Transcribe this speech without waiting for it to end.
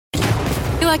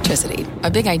Electricity,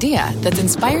 a big idea that's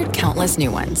inspired countless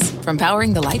new ones. From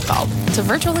powering the light bulb to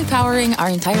virtually powering our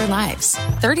entire lives.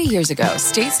 30 years ago,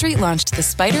 State Street launched the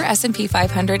Spider S&P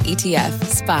 500 ETF,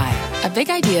 SPY. A big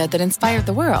idea that inspired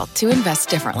the world to invest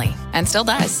differently. And still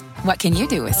does. What can you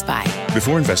do with SPY?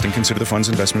 Before investing, consider the fund's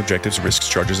investment objectives, risks,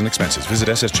 charges, and expenses. Visit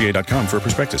ssga.com for a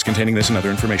prospectus containing this and other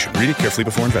information. Read it carefully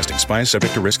before investing. SPY is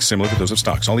subject to risks similar to those of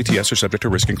stocks. All ETFs are subject to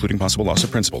risk, including possible loss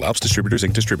of principal. Alps Distributors,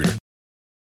 Inc. Distributor.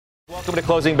 Welcome to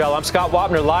Closing Bell. I'm Scott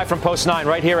Wapner, live from Post 9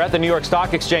 right here at the New York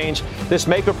Stock Exchange. This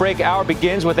make-or-break hour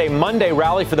begins with a Monday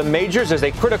rally for the majors as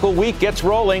a critical week gets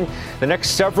rolling. The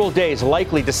next several days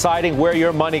likely deciding where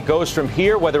your money goes from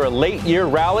here, whether a late-year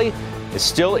rally is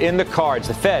still in the cards.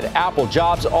 The Fed, Apple,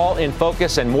 jobs all in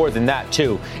focus, and more than that,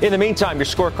 too. In the meantime, your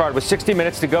scorecard with 60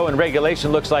 minutes to go in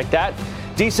regulation looks like that.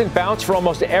 Decent bounce for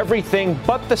almost everything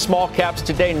but the small caps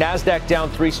today. NASDAQ down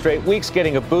 3 straight weeks,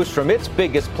 getting a boost from its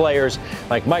biggest players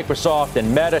like Microsoft and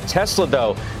Meta. Tesla,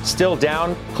 though, still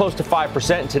down close to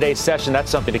 5% in today's session.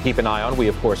 That's something to keep an eye on. We,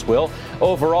 of course, will.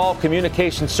 Overall,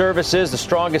 communication services, the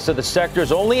strongest of the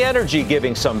sectors. Only energy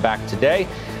giving some back today.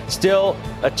 Still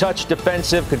a touch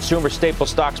defensive. Consumer staple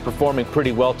stocks performing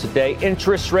pretty well today.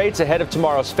 Interest rates ahead of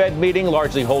tomorrow's Fed meeting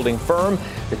largely holding firm.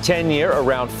 The 10-year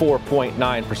around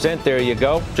 4.9%. There you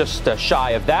go. Just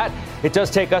shy of that. It does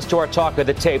take us to our talk of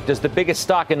the tape. Does the biggest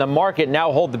stock in the market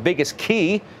now hold the biggest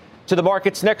key to the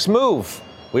market's next move?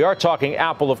 We are talking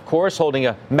Apple, of course, holding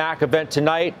a Mac event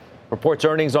tonight. Reports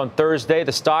earnings on Thursday.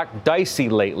 The stock dicey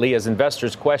lately as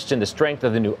investors question the strength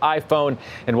of the new iPhone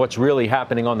and what's really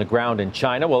happening on the ground in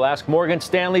China. We'll ask Morgan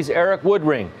Stanley's Eric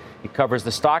Woodring. He covers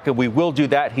the stock, and we will do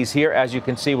that. He's here, as you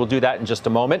can see. We'll do that in just a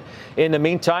moment. In the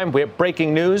meantime, we have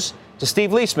breaking news to Steve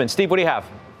Leisman. Steve, what do you have?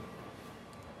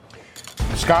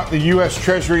 Scott, the U.S.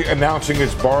 Treasury announcing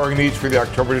its borrowing needs for the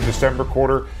October to December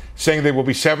quarter, saying they will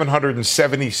be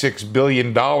 $776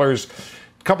 billion. A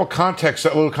little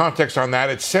context on that.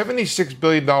 It's $76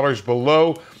 billion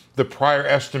below the prior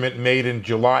estimate made in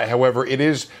July. However, it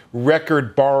is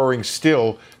record borrowing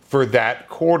still for that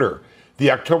quarter. The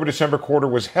October-December quarter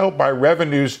was helped by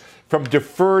revenues from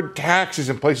deferred taxes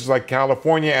in places like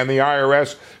California and the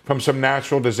IRS from some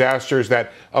natural disasters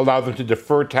that allowed them to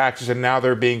defer taxes, and now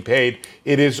they're being paid.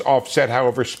 It is offset,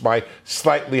 however, by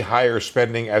slightly higher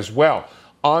spending as well.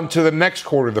 On to the next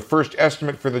quarter, the first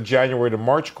estimate for the January to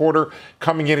March quarter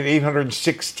coming in at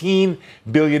 $816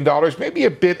 billion, maybe a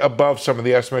bit above some of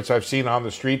the estimates I've seen on the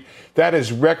street. That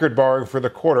is record borrowing for the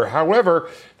quarter. However,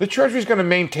 the Treasury is going to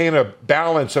maintain a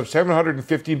balance of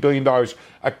 $750 billion,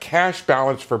 a cash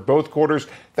balance for both quarters.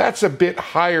 That's a bit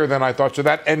higher than I thought, so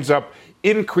that ends up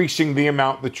increasing the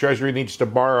amount the Treasury needs to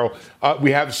borrow.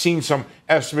 We have seen some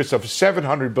estimates of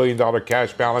 $700 billion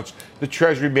cash balance. The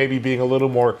Treasury maybe being a little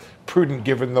more prudent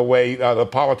given the way the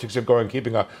politics of going,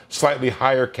 keeping a slightly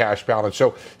higher cash balance.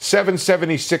 So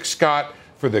 776, Scott,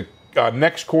 for the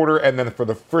next quarter, and then for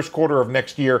the first quarter of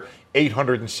next year,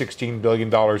 $816 billion.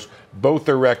 Both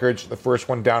are records. The first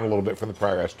one down a little bit from the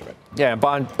prior estimate. Yeah,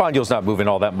 bond yield's not moving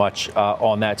all that much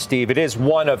on that, Steve. It is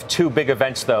one of two big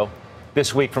events, though,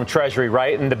 this week from Treasury,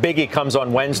 right? And the biggie comes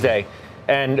on Wednesday.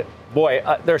 And boy,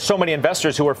 there are so many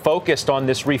investors who are focused on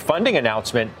this refunding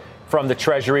announcement from the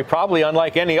Treasury, probably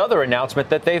unlike any other announcement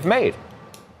that they've made.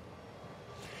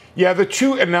 Yeah, the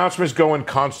two announcements go in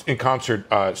concert,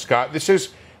 Scott. This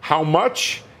is how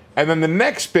much, and then the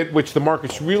next bit, which the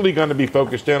market's really going to be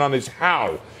focused in on, is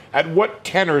how. At what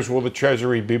tenors will the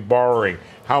Treasury be borrowing?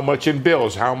 How much in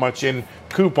bills? How much in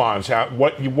coupons?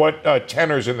 What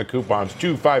tenors in the coupons?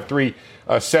 2, 5, 3,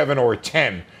 7, or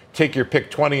 10? Take your pick.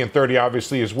 20 and 30,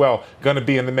 obviously, as well, going to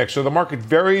be in the mix. So the market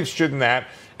very interested in that.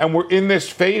 And we're in this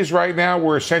phase right now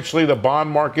where essentially the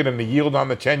bond market and the yield on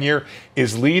the 10-year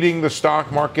is leading the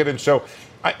stock market. And so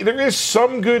there is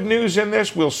some good news in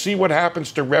this. We'll see what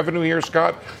happens to revenue here,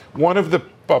 Scott. One of the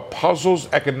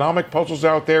economic puzzles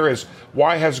out there is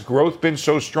why has growth been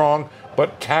so strong,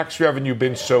 but tax revenue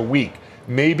been so weak?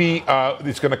 Maybe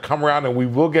it's going to come around and we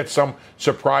will get some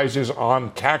surprises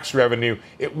on tax revenue.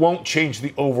 It won't change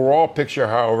the overall picture,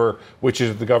 however, which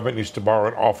is the government needs to borrow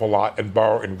an awful lot and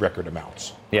borrow in record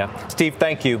amounts. Yeah. Steve,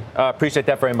 thank you. Appreciate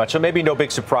that very much. So maybe no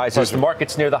big surprises. Pleasure. The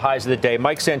market's near the highs of the day.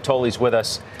 Mike Santoli's with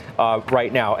us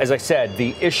right now. As I said,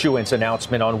 the issuance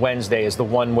announcement on Wednesday is the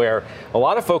one where a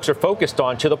lot of folks are focused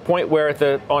on, to the point where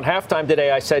on halftime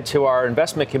today, I said to our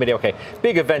investment committee, okay,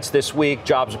 big events this week,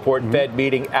 jobs report, Fed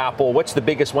meeting, Apple. What's the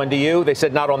biggest one to you? They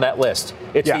said not on that list.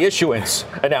 It's the issuance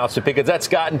announcement, because that's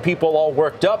gotten people all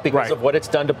worked up because of what it's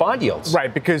done to bond yields.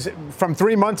 Right, because from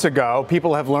 3 months ago,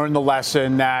 people have learned the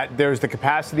lesson that there's the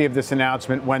capacity of this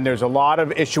announcement when there's a lot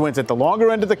of issuance at the longer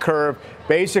end of the curve.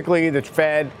 Basically,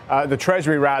 the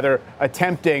Treasury rather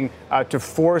attempting to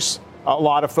force a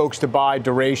lot of folks to buy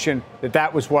duration,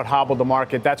 that was what hobbled the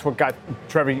market. That's what got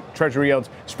Treasury yields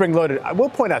spring-loaded. I will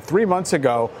point out 3 months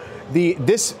ago,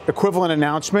 this equivalent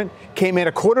announcement came in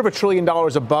 $250 billion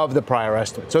above the prior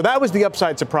estimate. So that was the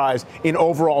upside surprise in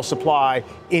overall supply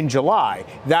in July.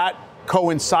 That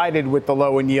coincided with the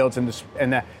low in yields and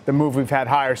the move we've had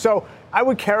higher. So I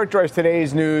would characterize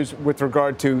today's news with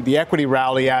regard to the equity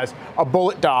rally as a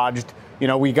bullet dodged. You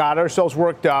know, we got ourselves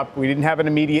worked up. We didn't have an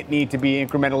immediate need to be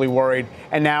incrementally worried.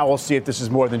 And now we'll see if this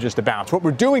is more than just a bounce. What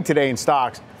we're doing today in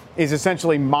stocks is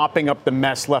essentially mopping up the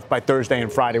mess left by Thursday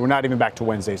and Friday. We're not even back to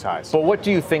Wednesday's highs. But what do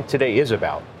you think today is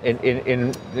about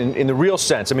in the real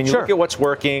sense? I mean, you look at what's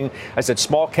working. I said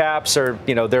small caps are,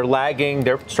 they're lagging.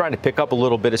 They're trying to pick up a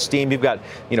little bit of steam. You've got,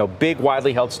 big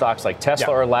widely held stocks like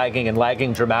Tesla are lagging and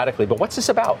lagging dramatically. But what's this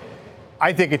about?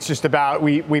 I think it's just about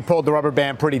we pulled the rubber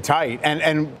band pretty tight.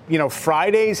 And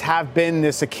Fridays have been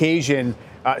this occasion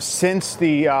since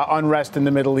the unrest in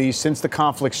the Middle East, since the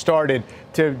conflict started,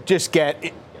 to just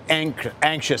get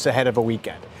anxious ahead of a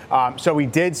weekend. So we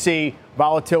did see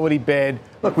volatility bid.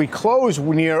 Look, we closed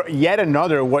near yet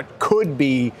another what could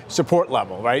be support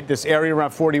level, right? This area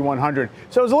around 4,100.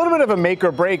 So it was a little bit of a make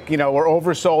or break. We're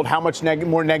oversold. How much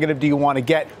more negative do you want to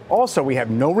get? Also, we have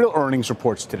no real earnings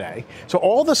reports today. So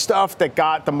all the stuff that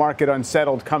got the market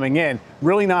unsettled coming in,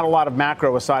 really not a lot of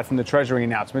macro aside from the Treasury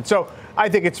announcement. So I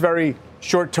think it's very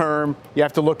short term. You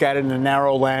have to look at it in a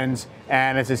narrow lens.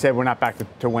 And as I said, we're not back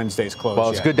to Wednesday's close. Well,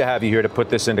 it's good to have you here to put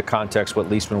this into context, what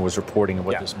Leisman was reporting and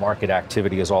what this market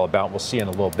activity is all about. We'll see in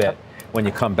a little bit when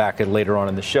you come back later on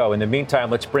in the show. In the meantime,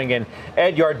 let's bring in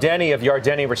Ed Yardeni of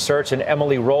Yardeni Research and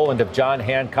Emily Rowland of John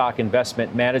Hancock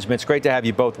Investment Management. It's great to have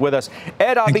you both with us.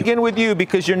 Ed, I'll begin with you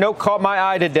because your note caught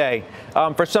my eye today.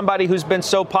 For somebody who's been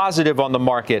so positive on the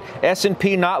market,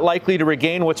 S&P not likely to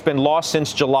regain what's been lost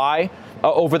since July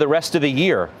over the rest of the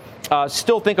year.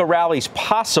 Still think a rally's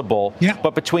possible,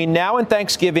 but between now and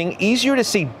Thanksgiving, easier to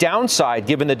see downside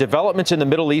given the developments in the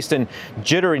Middle East and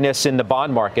jitteriness in the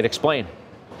bond market. Explain.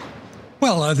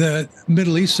 Well, the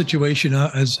Middle East situation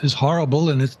is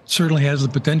horrible, and it certainly has the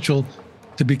potential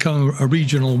to become a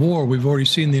regional war. We've already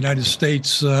seen the United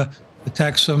States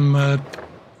attack some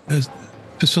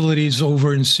facilities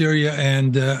over in Syria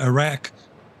and Iraq.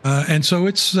 And so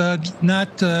it's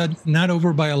not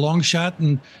over by a long shot.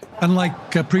 And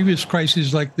unlike previous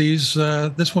crises like these,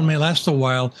 this one may last a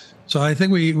while. So I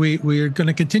think we are going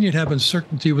to continue to have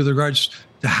uncertainty with regards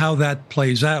to how that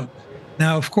plays out.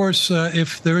 Now, of course,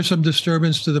 if there is some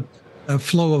disturbance to the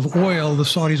flow of oil, the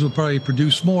Saudis will probably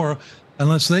produce more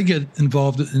unless they get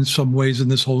involved in some ways in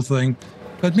this whole thing.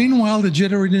 But meanwhile, the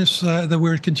jitteriness that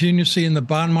we're continuing to see in the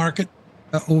bond market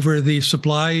over the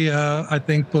supply, I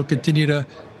think will continue to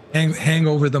hang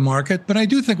over the market. But I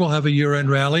do think we'll have a year-end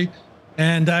rally.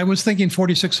 And I was thinking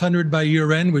 4,600 by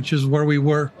year-end, which is where we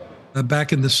were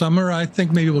back in the summer. I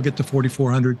think maybe we'll get to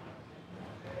 4,400.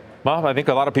 Well, I think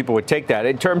a lot of people would take that.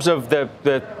 In terms of the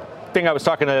thing I was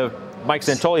talking to Mike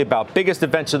Santoli about, biggest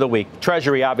events of the week,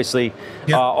 Treasury, obviously,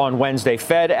 on Wednesday,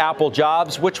 Fed, Apple,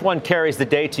 jobs. Which one carries the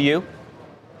day to you?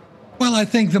 Well, I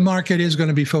think the market is going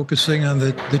to be focusing on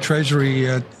the Treasury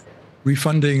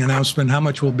refunding announcement, how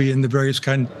much will be in the various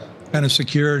kind of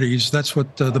securities. That's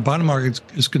what the bond market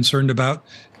is concerned about.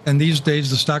 And these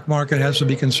days, the stock market has to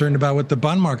be concerned about what the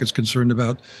bond market's concerned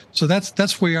about. So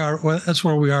that's where we are. That's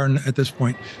where we are at this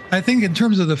point. I think in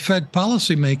terms of the Fed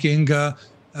policy making,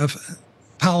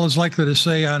 Powell is likely to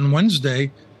say on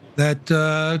Wednesday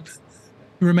that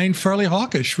remain fairly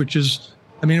hawkish, which is,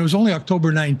 I mean, it was only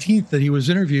October 19th that he was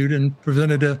interviewed and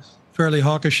presented a fairly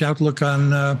hawkish outlook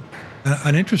on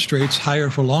interest rates, higher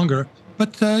for longer.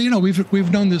 But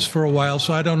we've known this for a while,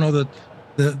 so I don't know that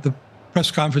the press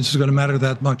conference is going to matter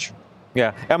that much.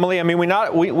 Yeah, Emily, I mean,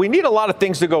 we need a lot of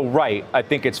things to go right, I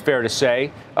think it's fair to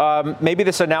say. Maybe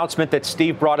this announcement that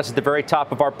Steve brought us at the very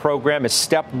top of our program is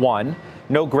step one.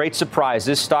 No great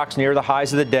surprises. Stocks near the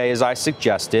highs of the day, as I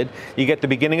suggested. You get the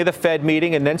beginning of the Fed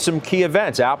meeting and then some key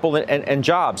events, Apple and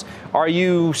jobs. Are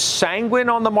you sanguine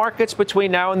on the markets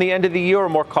between now and the end of the year, or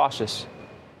more cautious?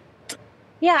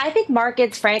 Yeah, I think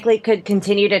markets, frankly, could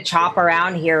continue to chop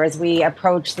around here as we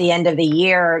approach the end of the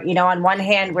year. On one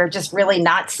hand, we're just really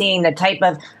not seeing the type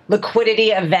of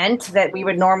liquidity event that we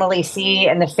would normally see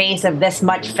in the face of this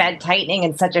much Fed tightening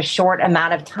in such a short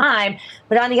amount of time.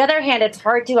 But on the other hand, it's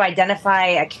hard to identify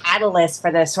a catalyst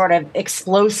for the sort of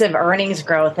explosive earnings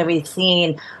growth that we've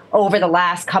seen over the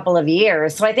last couple of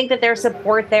years. So I think that there's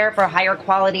support there for higher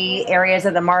quality areas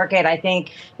of the market. I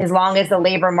think as long as the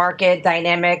labor market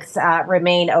dynamics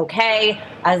remain okay,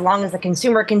 as long as the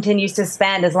consumer continues to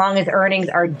spend, as long as earnings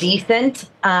are decent,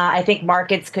 I think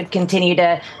markets could continue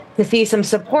to see some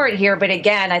support here. But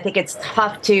again, I think it's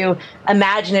tough to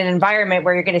imagine an environment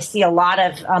where you're going to see a lot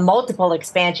of multiple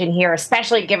expansion here,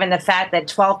 especially given the fact that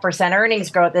 12%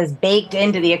 earnings growth is baked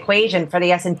into the equation for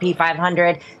the S&P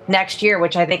 500 next year,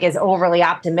 which I think is overly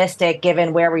optimistic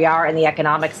given where we are in the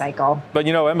economic cycle. But,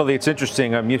 Emily, it's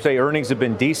interesting. You say earnings have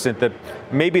been decent. That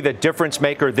maybe the difference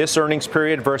maker this earnings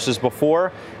period versus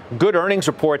before, good earnings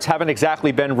reports haven't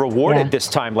exactly been rewarded this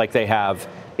time like they have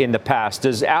in the past.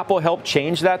 Does Apple help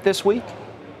change that this week?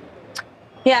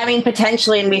 Yeah, I mean,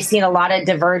 potentially, and we've seen a lot of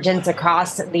divergence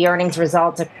across the earnings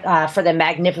results for the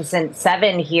Magnificent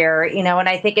Seven here, and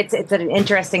I think it's an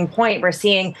interesting point. We're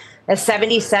seeing a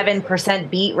 77%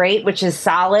 beat rate, which is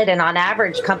solid. And on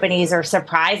average, companies are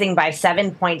surprising by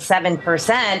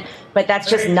 7.7%, but that's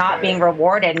just not being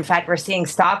rewarded. In fact, we're seeing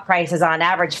stock prices on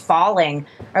average falling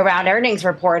around earnings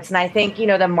reports. And I think,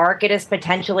 the market is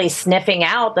potentially sniffing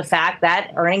out the fact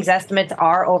that earnings estimates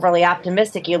are overly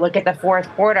optimistic. You look at the fourth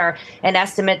quarter and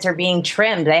estimates are being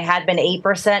trimmed. They had been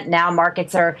 8%. Now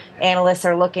analysts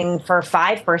are looking for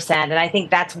 5%. And I think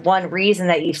that's one reason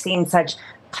that you've seen such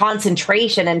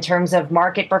concentration in terms of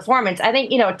market performance. I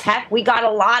think, tech, we got a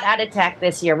lot out of tech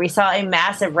this year. We saw a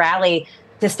massive rally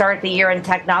to start the year in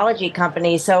technology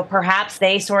companies. So perhaps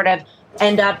they sort of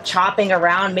end up chopping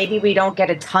around. Maybe we don't get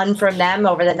a ton from them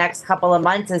over the next couple of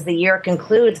months as the year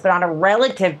concludes. But on a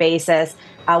relative basis,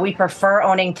 we prefer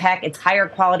owning tech. It's higher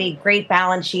quality, great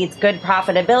balance sheets, good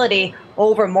profitability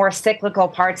over more cyclical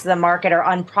parts of the market or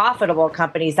unprofitable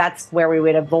companies. That's where we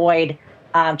would avoid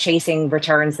chasing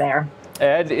returns there.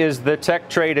 Ed, is the tech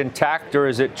trade intact or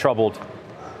is it troubled?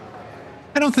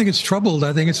 I don't think it's troubled.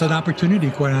 I think it's an opportunity,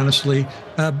 quite honestly.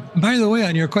 By the way,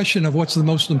 on your question of what's the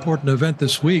most important event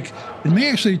this week, it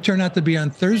may actually turn out to be on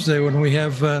Thursday when we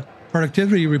have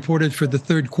productivity reported for the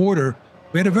third quarter.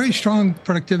 We had a very strong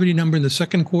productivity number in the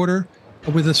second quarter.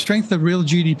 With the strength of real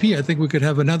GDP, I think we could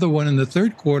have another one in the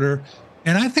third quarter.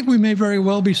 And I think we may very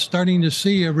well be starting to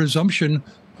see a resumption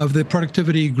of the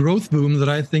productivity growth boom that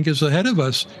I think is ahead of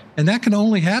us. And that can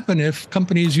only happen if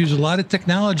companies use a lot of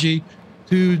technology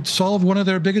to solve one of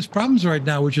their biggest problems right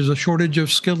now, which is a shortage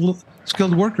of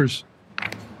skilled workers.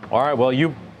 All right,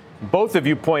 well, both of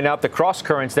you point out the cross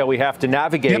currents that we have to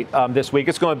navigate this week.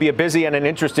 It's going to be a busy and an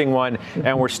interesting one,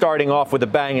 and we're starting off with a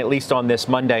bang, at least on this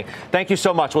Monday. Thank you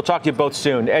so much. We'll talk to you both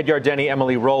soon. Ed Yardeni,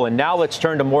 Emily Rowland. Now let's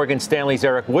turn to Morgan Stanley's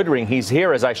Eric Woodring. He's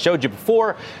here, as I showed you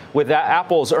before, with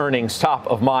Apple's earnings top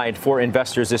of mind for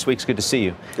investors this week. It's good to see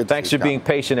you. Thanks for being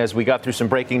patient as we got through some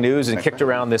breaking news and kicked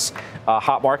around this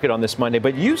hot market on this Monday.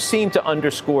 But you seem to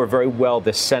underscore very well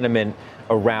the sentiment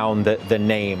around the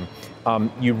name.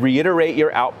 You reiterate your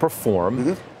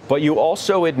outperform, but you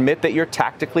also admit that you're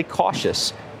tactically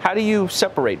cautious. How do you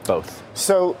separate both?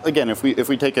 So, again, if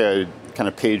we take a kind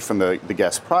of page from the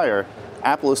guest prior,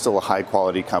 Apple is still a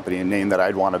high-quality company, a name that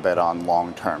I'd want to bet on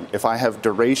long-term. If I have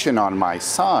duration on my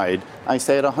side, I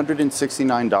say at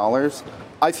 $169,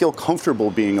 I feel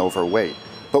comfortable being overweight.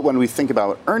 But when we think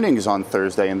about earnings on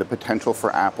Thursday and the potential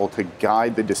for Apple to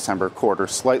guide the December quarter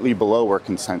slightly below where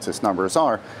consensus numbers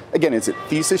are, again, is it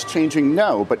thesis changing?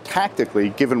 No, but tactically,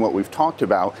 given what we've talked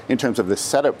about in terms of the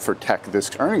setup for tech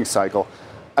this earnings cycle,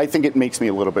 I think it makes me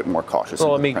a little bit more cautious.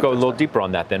 Well, let me go a little deeper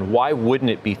on that then. Why wouldn't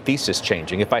it be thesis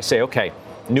changing? If I say, okay,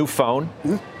 new phone,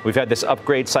 we've had this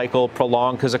upgrade cycle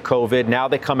prolonged because of COVID. Now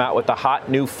they come out with the hot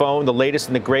new phone, the latest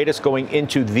and the greatest, going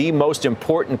into the most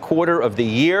important quarter of the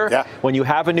year. Yeah. When you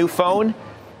have a new phone,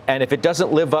 and if it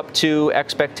doesn't live up to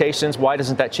expectations, why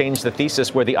doesn't that change the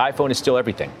thesis where the iPhone is still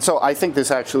everything? So I think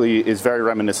this actually is very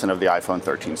reminiscent of the iPhone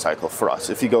 13 cycle for us.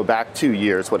 If you go back 2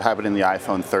 years, what happened in the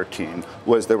iPhone 13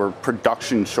 was there were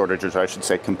production shortages, or I should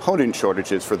say component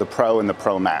shortages for the Pro and the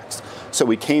Pro Max. So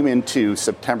we came into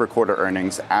September quarter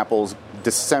earnings, Apple's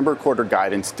December quarter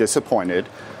guidance disappointed.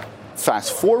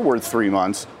 Fast forward 3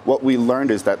 months, what we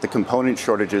learned is that the component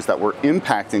shortages that were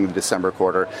impacting the December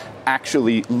quarter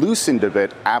actually loosened a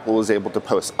bit. Apple was able to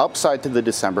post upside to the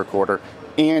December quarter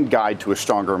and guide to a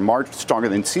stronger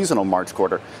than seasonal March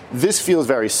quarter. This feels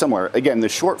very similar. Again, the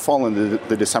shortfall in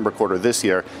the December quarter this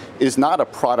year is not a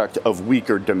product of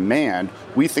weaker demand.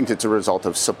 We think it's a result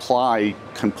of supply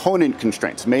component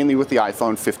constraints, mainly with the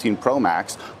iPhone 15 Pro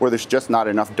Max, where there's just not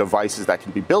enough devices that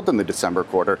can be built in the December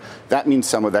quarter. That means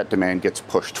some of that demand gets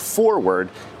pushed forward.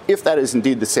 If that is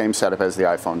indeed the same setup as the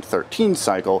iPhone 13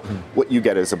 cycle, what you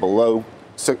get is a below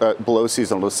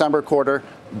seasonal December quarter,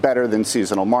 better than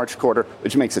seasonal March quarter,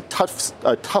 which makes a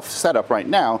tough setup right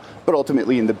now. But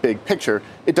ultimately, in the big picture,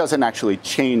 it doesn't actually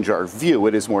change our view.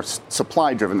 It is more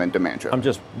supply driven than demand driven. I'm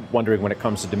just wondering, when it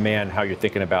comes to demand, how you're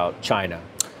thinking about China.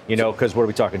 Because what are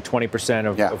we talking?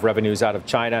 20% of revenues out of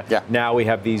China. Yeah. Now we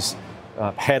have these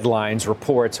headlines,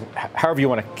 reports, however you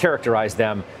want to characterize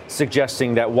them,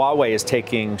 suggesting that Huawei is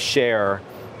taking share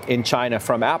in China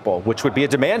from Apple, which would be a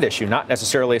demand issue, not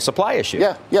necessarily a supply issue.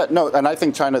 No, and I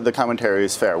think China, the commentary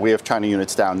is fair. We have China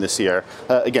units down this year.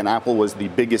 Again, Apple was the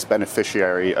biggest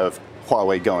beneficiary of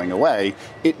Huawei going away.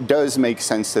 It does make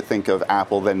sense to think of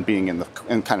Apple then being in the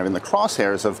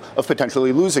crosshairs of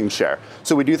potentially losing share.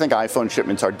 So we do think iPhone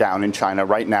shipments are down in China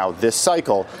right now this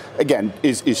cycle. Again,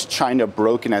 is China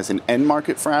broken as an end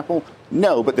market for Apple?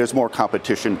 No, but there's more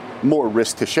competition, more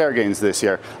risk to share gains this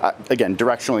year. Again,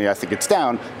 directionally, I think it's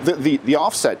down. The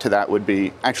offset to that would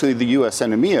be actually the U.S.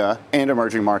 and EMEA and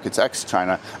emerging markets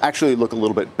ex-China actually look a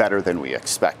little bit better than we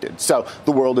expected. So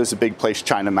the world is a big place.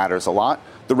 China matters a lot.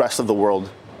 The rest of the world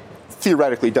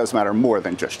theoretically does matter more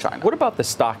than just China. What about the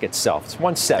stock itself? It's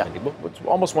 170, it's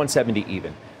almost 170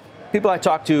 even. People I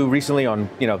talked to recently on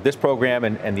this program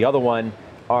and the other one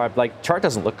are like, chart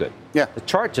doesn't look good. Yeah. The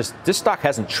chart this stock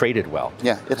hasn't traded well.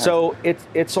 Yeah. So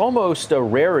it's almost a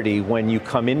rarity when you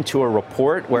come into a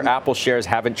report where Apple shares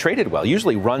haven't traded well.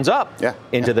 Usually runs up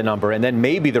into the number, and then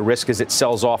maybe the risk is it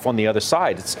sells off on the other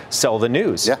side. It's sell the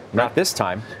news. Yeah. Not this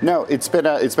time. No, it's been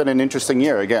an interesting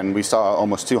year. Again, we saw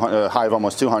almost 200, high of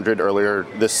almost 200 earlier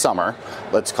this summer.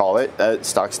 Let's call it.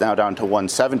 Stock's now down to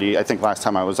 170. I think last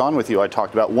time I was on with you, I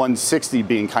talked about 160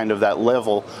 being kind of that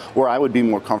level where I would be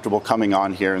more comfortable coming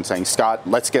on here and saying, Scott,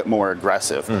 let's get more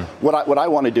aggressive. What I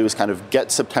want to do is kind of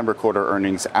get September quarter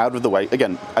earnings out of the way.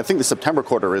 Again, I think the September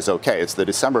quarter is okay. It's the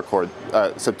December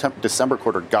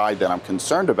quarter guide that I'm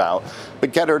concerned about.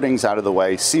 But get earnings out of the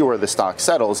way, see where the stock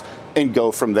settles, and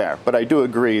go from there. But I do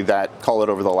agree that, call it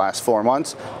over the last 4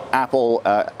 months, Apple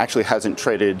actually hasn't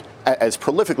traded as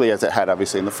prolifically as it had,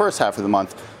 obviously, in the first half of the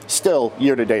month. Still,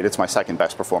 year to date, it's my second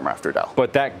best performer after Dell.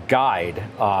 But that guide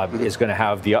is going to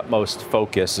have the utmost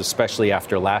focus, especially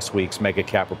after last week's mega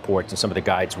cap reports and some of the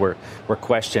guides were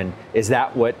questioned. Is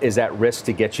that risk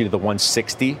to get you to the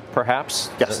 160, perhaps?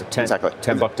 Yes, exactly.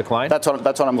 $10 decline? That's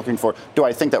what I'm looking for. Do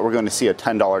I think that we're going to see a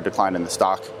 $10 decline in the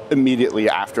stock immediately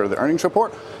after the earnings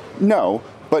report? No,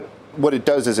 but what it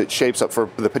does is it shapes up for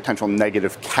the potential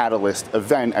negative catalyst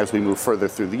event as we move further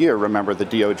through the year. Remember, the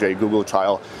DOJ Google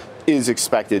trial is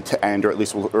expected to end, or at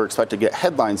least we're expected to get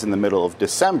headlines in the middle of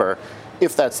December.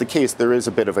 If that's the case, there is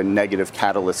a bit of a negative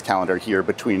catalyst calendar here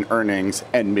between earnings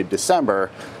and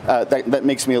mid-December. That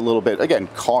makes me a little bit, again,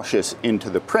 cautious into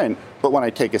the print. But when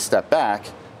I take a step back,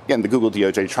 again, the Google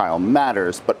DOJ trial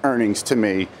matters, but earnings to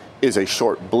me is a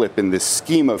short blip in this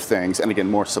scheme of things, and again,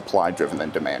 more supply-driven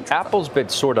than demand-driven. Apple's been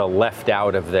sort of left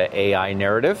out of the AI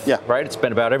narrative, right? It's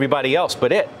been about everybody else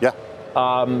but it. Yeah.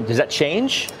 Does that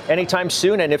change anytime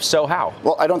soon? And if so, how?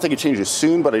 Well, I don't think it changes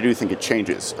soon, but I do think it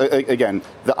changes. Again,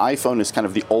 the iPhone is kind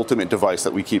of the ultimate device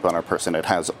that we keep on our person. It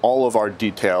has all of our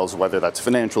details, whether that's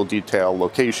financial detail,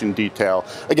 location detail.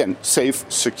 Again, safe,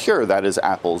 secure, that is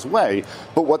Apple's way.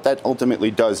 But what that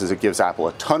ultimately does is it gives Apple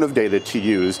a ton of data to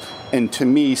use. And to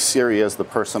me, Siri as the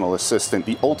personal assistant,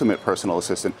 the ultimate personal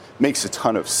assistant, makes a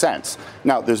ton of sense.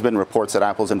 Now, there's been reports that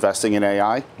Apple's investing in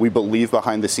AI. We believe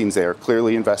behind the scenes they are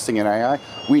clearly investing in AI.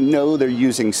 We know they're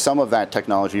using some of that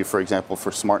technology, for example,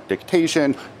 for smart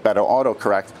dictation, better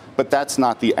autocorrect, but that's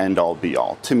not the end-all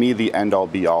be-all. To me, the end-all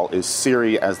be-all is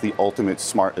Siri as the ultimate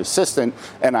smart assistant,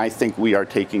 and I think we are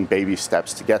taking baby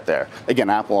steps to get there. Again,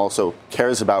 Apple also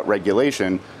cares about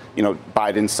regulation.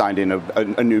 Biden signed in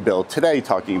a new bill today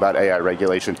talking about AI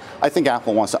regulation. I think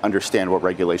Apple wants to understand what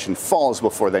regulation falls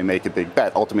before they make a big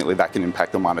bet. Ultimately, that can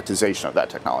impact the monetization of that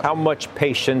technology. How much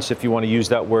patience, if you want to use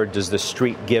that word, does the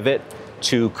street give it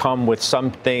to come with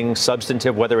something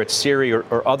substantive, whether it's Siri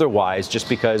or otherwise, just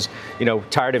because,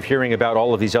 tired of hearing about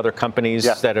all of these other companies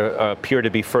that appear to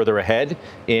be further ahead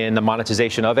in the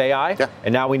monetization of AI. Yeah.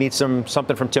 And now we need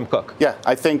something from Tim Cook. Yeah,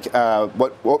 I think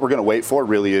what we're going to wait for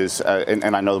really is,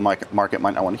 and I know the market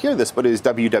might not want to hear this, but is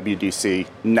WWDC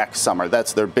next summer.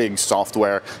 That's their big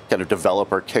software kind of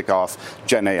developer kickoff.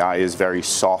 Gen AI is very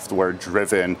software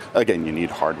driven. Again, you need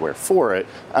hardware for it.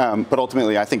 But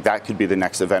ultimately, I think that could be the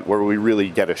next event where we really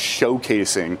get a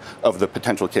showcasing of the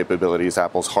potential capabilities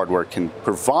Apple's hardware can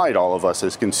provide all of us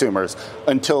as consumers.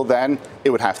 Until then, it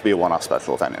would have to be a one-off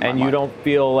special event. And you don't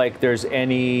feel like there's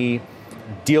any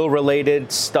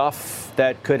deal-related stuff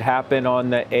that could happen on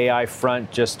the AI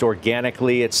front just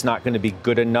organically? It's not going to be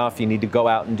good enough. You need to go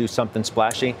out and do something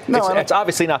splashy. No, it's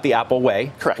obviously not the Apple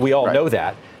way. Correct. We all know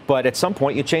that. But at some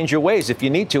point, you change your ways if you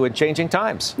need to in changing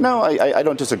times. No, I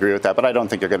don't disagree with that, but I don't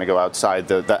think you're going to go outside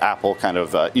the Apple kind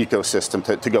of ecosystem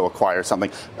to go acquire something.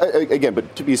 Again,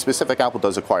 but to be specific, Apple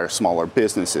does acquire smaller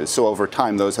businesses. So over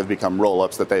time, those have become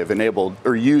roll-ups that they have enabled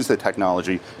or used the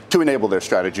technology to enable their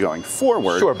strategy going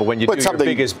forward. Sure, but when you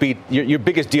do your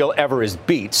biggest deal ever is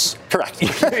Beats. Correct. you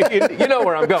know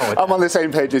where I'm going with that. I'm on the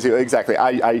same page as you. Exactly.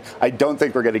 I don't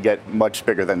think we're going to get much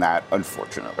bigger than that,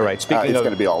 unfortunately. All right. It's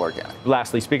going to be all organic.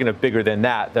 Lastly, speaking of bigger than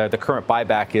that, the current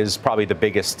buyback is probably the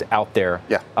biggest out there.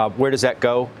 Yeah. Where does that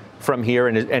go from here,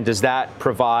 and does that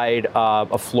provide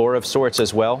a floor of sorts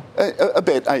as well? A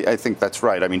bit. I think that's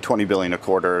right. I mean, $20 billion a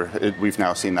quarter. We've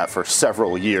now seen that for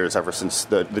several years, ever since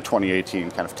the 2018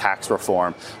 kind of tax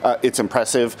reform. It's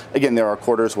impressive. Again, there are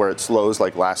quarters where it slows,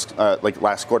 like last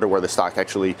quarter, where the stock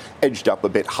actually edged up a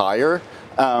bit higher.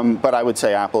 But I would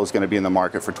say Apple is going to be in the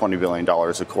market for $20 billion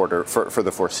a quarter for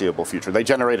the foreseeable future. They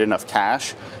generate enough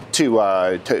cash to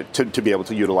be able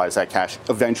to utilize that cash,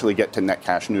 eventually get to net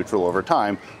cash neutral over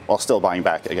time, while still buying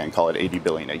back, again, call it $80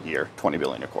 billion a year, $20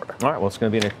 billion a quarter. All right, well, it's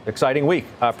going to be an exciting week.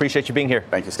 I appreciate you being here.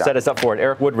 Thank you, Scott. Set us up for it.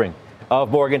 Eric Woodring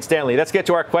of Morgan Stanley. Let's get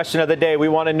to our question of the day. We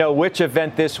want to know, which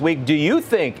event this week do you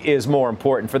think is more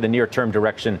important for the near-term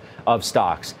direction of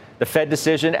stocks? The Fed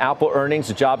decision, Apple earnings,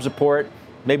 the jobs report?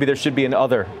 Maybe there should be an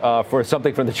other for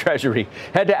something from the Treasury.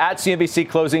 Head to @CNBC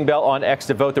Closing Bell on X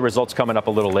to vote. The results coming up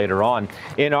a little later on.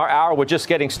 In our hour, we're just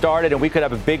getting started, and we could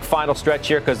have a big final stretch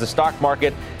here because the stock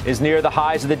market is near the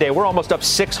highs of the day. We're almost up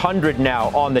 600 now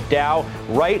on the Dow,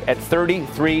 right at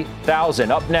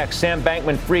 33,000. Up next, Sam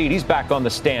Bankman-Fried. He's back on the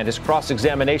stand. His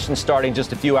cross-examination starting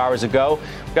just a few hours ago.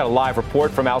 We've got a live report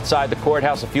from outside the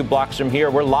courthouse a few blocks from here.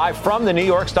 We're live from the New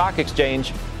York Stock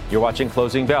Exchange. You're watching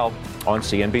Closing Bell on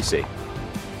CNBC.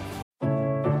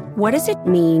 What does it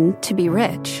mean to be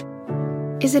rich?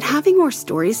 Is it having more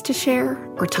stories to share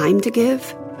or time to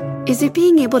give? Is it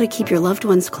being able to keep your loved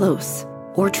ones close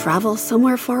or travel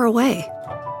somewhere far away?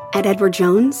 At Edward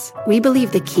Jones, we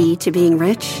believe the key to being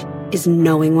rich is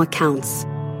knowing what counts.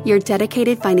 Your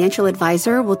dedicated financial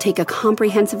advisor will take a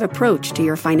comprehensive approach to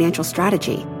your financial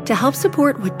strategy to help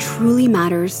support what truly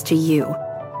matters to you.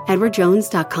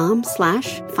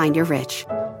 EdwardJones.com/findyourrich.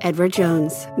 Edward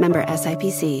Jones, member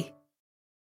SIPC.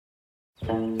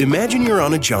 Imagine you're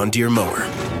on a John Deere mower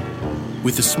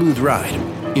with a smooth ride,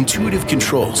 intuitive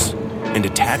controls, and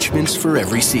attachments for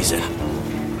every season.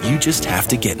 You just have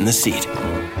to get in the seat.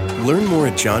 Learn more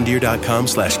at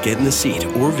johndeere.com/get in the seat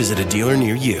or visit a dealer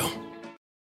near you.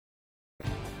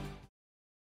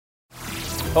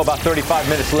 About 35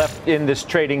 minutes left in this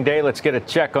trading day. Let's get a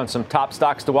check on some top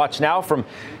stocks to watch now from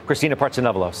Christina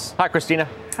Partsinevelos. Hi, Christina.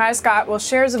 Hi, Scott. Well,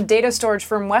 shares of data storage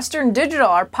from Western Digital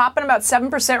are popping about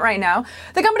 7% right now.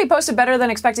 The company posted better than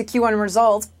expected Q1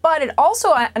 results, but it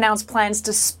also announced plans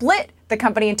to split the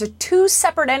company into two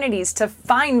separate entities to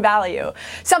find value,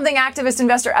 something activist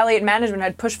investor Elliott Management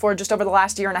had pushed for just over the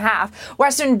last year and a half.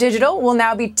 Western Digital will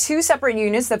now be two separate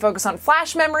units that focus on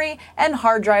flash memory and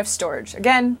hard drive storage.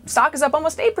 Again, stock is up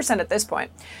almost 8% at this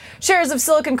point. Shares of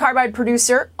silicon carbide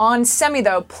producer onsemi,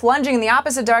 though, plunging in the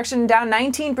opposite direction, down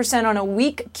 19% on a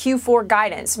weak Q4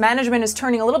 guidance. Management is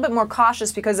turning a little bit more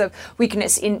cautious because of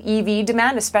weakness in EV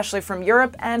demand, especially from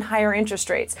Europe, and higher interest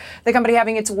rates. The company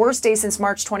having its worst day since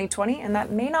March 2020, and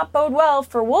that may not bode well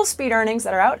for Wolfspeed earnings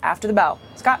that are out after the bell.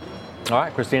 Scott. All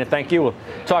right, Christina, thank you. We'll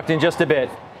talk in just a bit.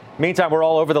 Meantime, we're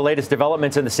all over the latest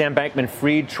developments in the Sam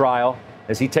Bankman-Fried trial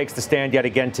as he takes the stand yet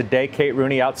again today. Kate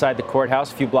Rooney outside the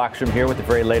courthouse, a few blocks from here with the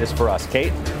very latest for us.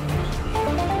 Kate?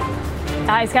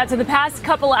 Hi, Scott. So the past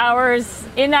couple hours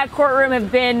in that courtroom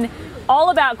have been all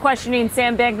about questioning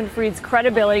Sam Bankman-Fried's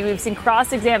credibility. We've seen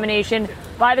cross-examination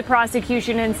by the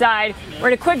prosecution inside. We're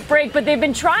at a quick break, but they've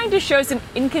been trying to show some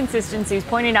inconsistencies,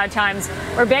 pointing out times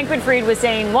where Bankman-Fried was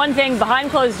saying one thing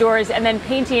behind closed doors and then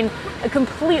painting a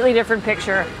completely different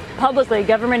picture. Publicly,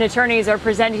 government attorneys are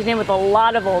presenting him with a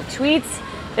lot of old tweets.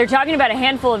 They're talking about a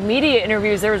handful of media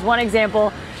interviews. There was one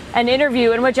example, an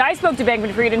interview in which I spoke to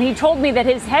Bankman-Fried, and he told me that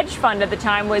his hedge fund at the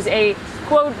time was a,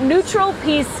 quote, neutral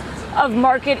piece of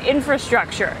market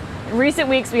infrastructure. In recent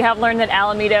weeks, we have learned that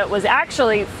Alameda was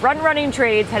actually front-running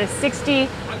trades, had a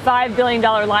 $65 billion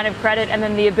line of credit, and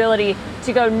then the ability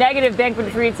to go negative.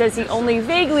 Bankman-Fried says he only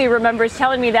vaguely remembers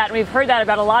telling me that, and we've heard that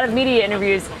about a lot of media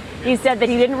interviews. He said that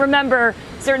he didn't remember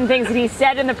certain things that he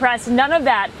said in the press. None of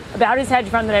that about his hedge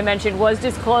fund that I mentioned was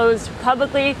disclosed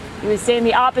publicly. He was saying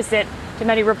the opposite to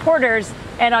many reporters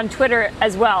and on Twitter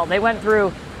as well. They went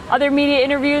through other media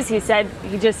interviews. He said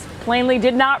he just plainly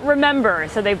did not remember.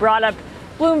 So they brought up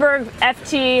Bloomberg,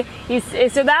 FT.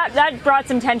 So that brought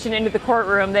some tension into the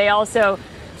courtroom. They also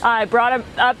brought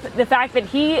up the fact that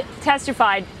he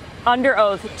testified under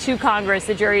oath to Congress.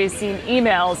 The jury has seen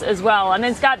emails as well. And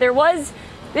then, Scott, there was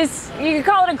this, you could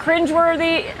call it a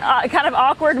cringeworthy, kind of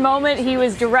awkward moment. He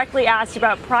was directly asked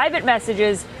about private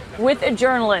messages with a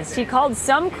journalist. He called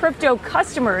some crypto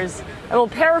customers, I will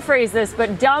paraphrase this,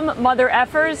 but dumb mother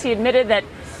effers. He admitted that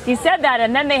he said that,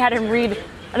 and then they had him read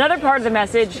another part of the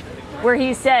message where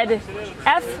he said,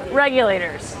 F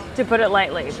regulators, to put it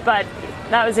lightly. But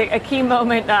that was a key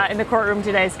moment in the courtroom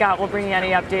today. Scott, we'll bring you any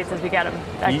updates as we get them.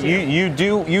 Back to you.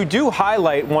 You do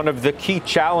highlight one of the key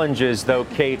challenges, though,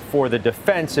 Kate, for the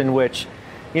defense, in which,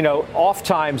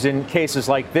 oftentimes in cases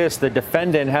like this, the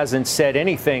defendant hasn't said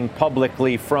anything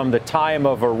publicly from the time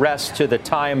of arrest to the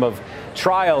time of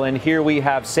trial. And here we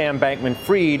have Sam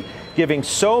Bankman-Fried giving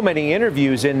so many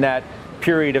interviews in that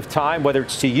period of time, whether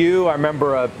it's to you, I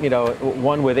remember,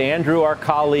 one with Andrew, our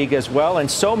colleague as well,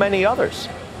 and so many others.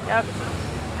 Yep.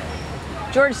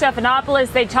 George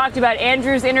Stephanopoulos, they talked about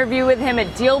Andrew's interview with him at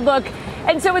DealBook.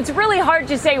 And so it's really hard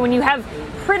to say when you have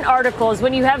print articles,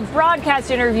 when you have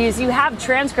broadcast interviews, you have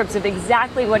transcripts of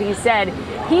exactly what he said.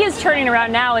 He is turning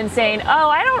around now and saying, oh,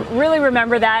 I don't really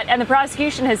remember that. And the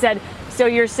prosecution has said, so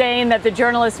you're saying that the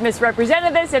journalist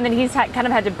misrepresented this? And then he's kind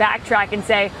of had to backtrack and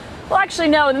say, well, actually,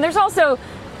 no. And then there's also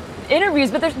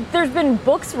interviews, but there's been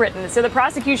books written. So the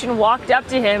prosecution walked up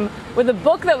to him with a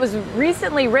book that was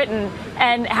recently written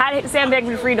and had Sam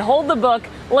Bankman-Fried hold the book,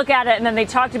 look at it, and then they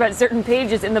talked about certain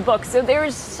pages in the book. So there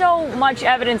is so much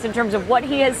evidence in terms of what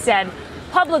he has said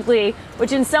publicly,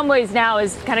 which in some ways now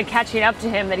is kind of catching up to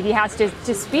him, that he has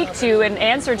to speak to and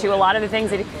answer to a lot of the things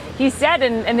that he said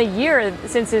in the year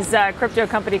since his crypto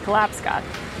company collapsed, Scott.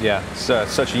 Yeah,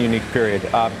 it's such a unique period.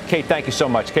 Kate, thank you so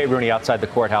much. Kate Rooney outside the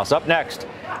courthouse. Up next,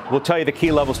 we'll tell you the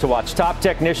key levels to watch. Top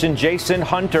technician Jason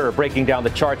Hunter breaking down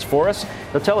the charts for us.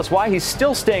 He'll tell us why he's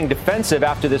still staying defensive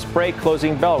after this break.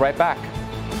 Closing bell. Right back.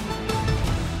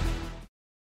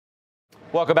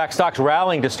 Welcome back. Stocks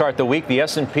rallying to start the week. The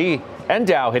S&P and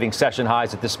Dow hitting session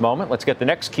highs at this moment. Let's get the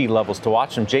next key levels to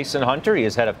watch from Jason Hunter. He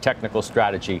is head of technical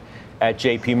strategy at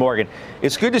J.P. Morgan.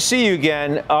 It's good to see you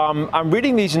again. I'm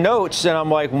reading these notes and I'm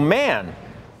like, man,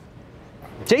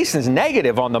 Jason's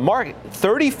negative on the market.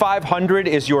 3,500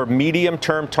 is your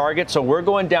medium-term target, so we're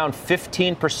going down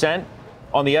 15%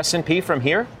 on the S&P from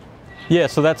here? Yeah,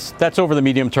 so that's over the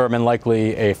medium term and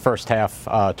likely a first half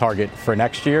target for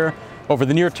next year. Over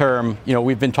the near term,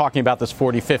 we've been talking about this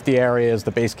 40-50 area as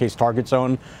the base case target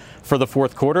zone for the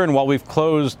fourth quarter. And while we've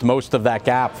closed most of that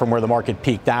gap from where the market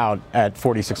peaked out at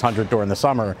 4,600 during the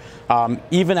summer,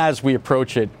 even as we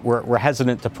approach it, we're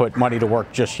hesitant to put money to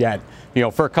work just yet,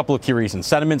 for a couple of key reasons.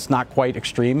 Sentiment's not quite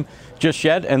extreme just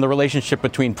yet, and the relationship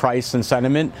between price and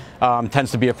sentiment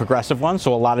tends to be a progressive one.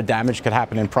 So a lot of damage could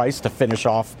happen in price to finish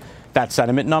off that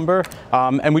sentiment number.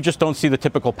 And we just don't see the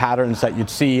typical patterns that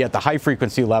you'd see at the high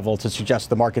frequency level to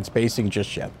suggest the market's basing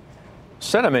just yet.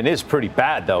 Sentiment is pretty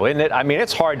bad, though, isn't it? I mean,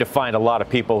 it's hard to find a lot of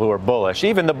people who are bullish.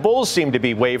 Even the bulls seem to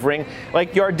be wavering.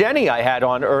 Like Yardeni I had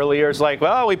on earlier is like,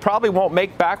 well, we probably won't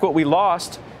make back what we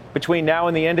lost between now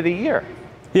and the end of the year.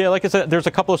 Yeah, like I said, there's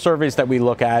a couple of surveys that we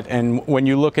look at, and when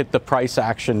you look at the price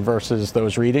action versus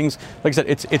those readings, like I said,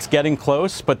 it's getting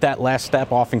close, but that last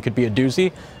step often could be a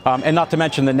doozy. And not to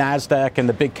mention the NASDAQ and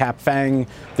the big cap FANG,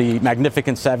 the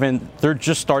Magnificent Seven, they're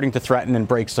just starting to threaten and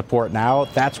break support now.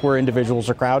 That's where individuals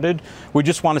are crowded. We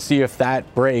just want to see if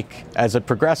that break, as it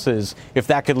progresses, if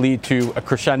that could lead to a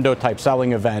crescendo type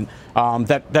selling event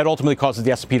that ultimately causes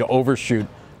the S&P to overshoot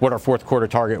what our fourth quarter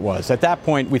target was. At that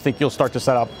point, we think you'll start to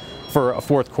set up for a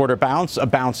fourth quarter bounce, a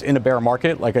bounce in a bear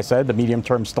market. Like I said, the medium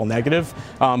term is still negative.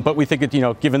 But we think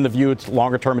given the view it's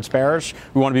longer term, it's bearish.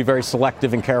 We want to be very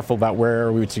selective and careful about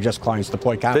where we would suggest clients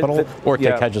deploy capital or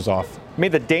take hedges off. I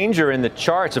mean, the danger in the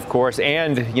charts, of course,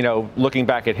 and, looking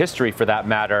back at history for that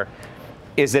matter,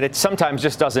 is that it sometimes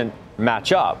just doesn't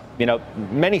match up.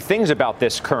 Many things about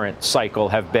this current cycle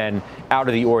have been out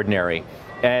of the ordinary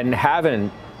and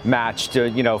haven't matched,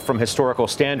 from historical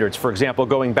standards. For example,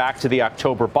 going back to the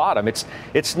October bottom,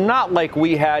 it's not like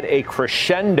we had a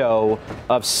crescendo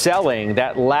of selling,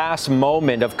 that last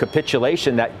moment of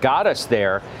capitulation that got us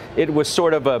there. It was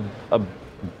sort of a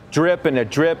drip and a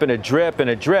drip and a drip and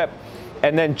a drip.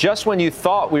 And then just when you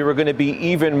thought we were going to be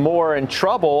even more in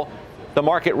trouble, the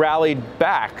market rallied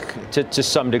back to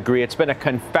some degree. It's been a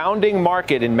confounding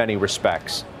market in many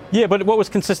respects. Yeah, but what was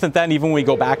consistent then, even when we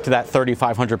go back to that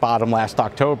 3,500 bottom last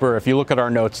October, if you look at our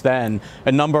notes then,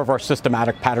 a number of our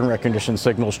systematic pattern recognition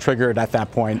signals triggered at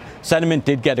that point. Sentiment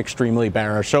did get extremely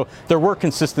bearish. So there were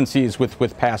consistencies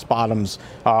with past bottoms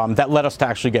that led us to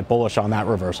actually get bullish on that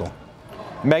reversal.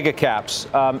 Mega caps,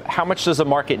 how much does the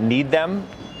market need them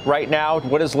right now?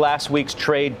 What does last week's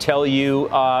trade tell you,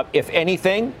 if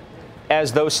anything,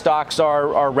 as those stocks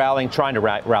are rallying, trying to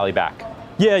rally back?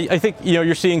 Yeah, I think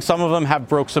you're seeing some of them have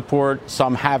broke support,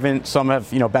 some haven't, some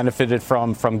have benefited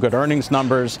from good earnings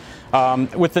numbers.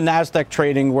 With the Nasdaq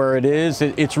trading where it is,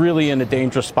 it's really in a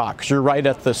dangerous spot because you're right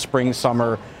at the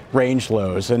spring-summer range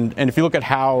lows. And if you look at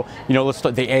how, let's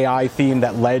start the AI theme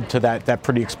that led to that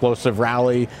pretty explosive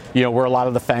rally, where a lot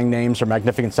of the FANG names or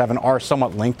Magnificent Seven are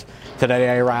somewhat linked to that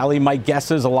AI rally. My guess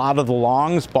is a lot of the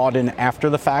longs bought in after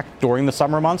the fact during the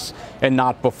summer months and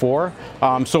not before.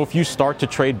 So if you start to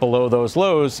trade below those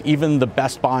lows, even the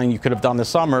best buying you could have done this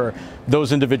summer,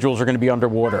 those individuals are going to be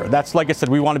underwater. That's, like I said,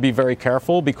 we want to be very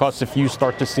careful because if you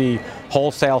start to see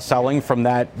wholesale selling from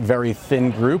that very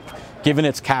thin group, given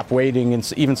its cap weighting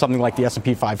and even something like the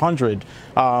S&P 500,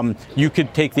 you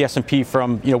could take the S&P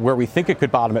from where we think it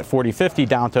could bottom at 4050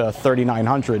 down to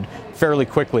 3900 fairly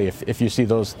quickly if you see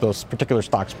those particular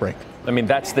stocks break. I mean,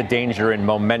 that's the danger in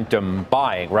momentum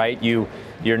buying, right?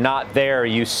 You're not there.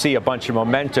 You see a bunch of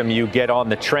momentum. You get on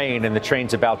the train, and the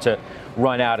train's about to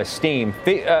run out of steam.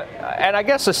 And I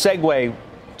guess a segue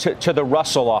to the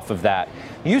Russell off of that.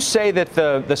 You say that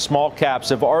the small caps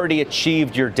have already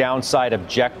achieved your downside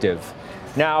objective.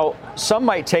 Now, some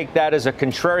might take that as a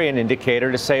contrarian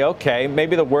indicator to say, okay,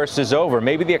 maybe the worst is over.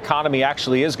 Maybe the economy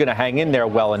actually is going to hang in there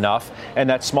well enough, and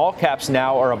that small caps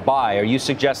now are a buy. Are you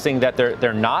suggesting that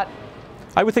they're not?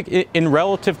 I would think in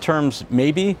relative terms,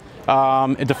 maybe.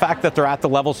 The fact that they're at the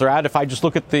levels they're at, if I just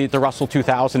look at the Russell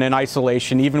 2000 in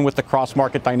isolation, even with the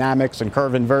cross-market dynamics and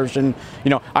curve inversion,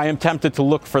 I am tempted to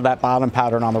look for that bottom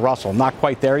pattern on the Russell. Not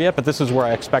quite there yet, but this is where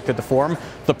I expect it to form.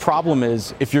 The problem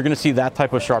is, if you're going to see that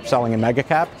type of sharp selling in mega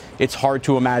cap, it's hard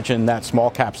to imagine that small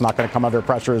cap's not going to come under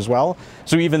pressure as well.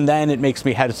 So even then, it makes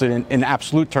me hesitant in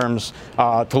absolute terms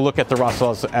to look at the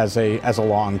Russell as a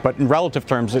long. But in relative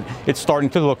terms, it's starting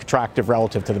to look attractive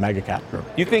relative to the mega cap group.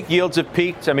 You think yields have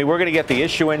peaked? I mean, we're going to get the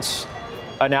issuance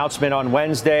announcement on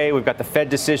Wednesday. We've got the Fed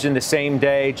decision the same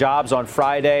day, jobs on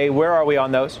Friday. Where are we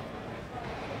on those?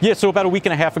 Yeah, so about a week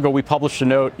and a half ago, we published a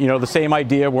note, the same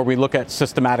idea where we look at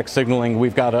systematic signaling.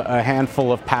 We've got a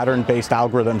handful of pattern-based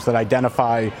algorithms that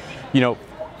identify,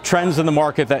 trends in the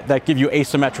market that give you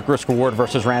asymmetric risk reward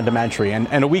versus random entry.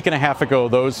 And a week and a half ago,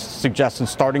 those suggested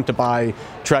starting to buy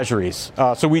treasuries.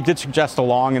 So we did suggest a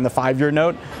long in the 5-year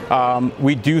note.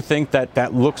 We do think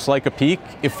that looks like a peak.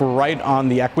 If we're right on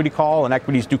the equity call, and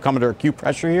equities do come under acute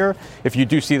pressure here, if you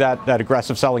do see that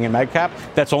aggressive selling in mega cap,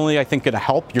 that's only, I think, going to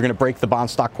help. You're going to break the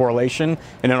bond stock correlation.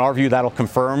 And in our view, that'll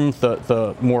confirm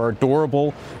the more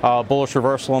durable bullish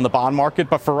reversal in the bond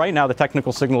market. But for right now, the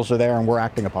technical signals are there, and we're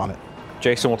acting upon it.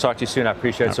 Jason, we'll talk to you soon. I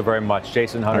appreciate it so very much.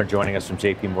 Jason Hunter joining us from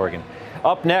JP Morgan.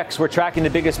 Up next, we're tracking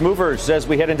the biggest movers as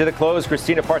we head into the close.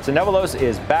 Christina Partsenevelos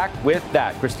is back with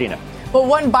that. Christina. Well,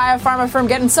 one biopharma firm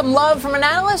getting some love from an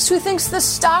analyst who thinks the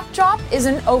stock drop is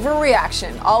an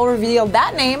overreaction. I'll reveal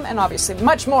that name and obviously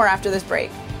much more after this break.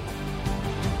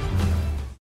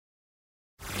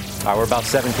 We're about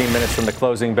 17 minutes from the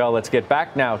closing bell. Let's get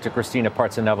back now to Christina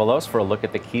Partsenevelos for a look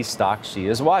at the key stocks she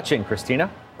is watching. Christina?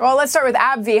 Well, let's start with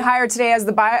AbbVie, higher today as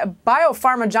the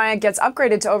biopharma giant gets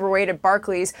upgraded to overweight at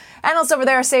Barclays. Analysts over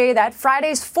there say that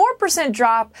Friday's 4%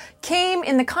 drop came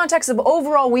in the context of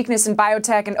overall weakness in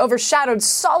biotech and overshadowed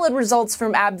solid results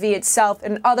from AbbVie itself.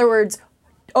 In other words,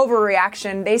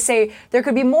 overreaction. They say there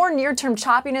could be more near-term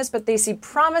choppiness, but they see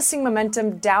promising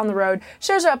momentum down the road.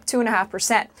 Shares are up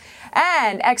 2.5%.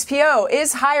 And XPO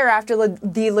is higher after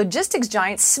the logistics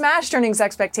giant smashed earnings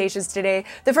expectations today.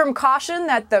 The firm cautioned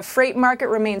that the freight market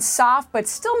remains soft, but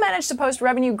still managed to post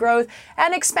revenue growth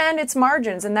and expand its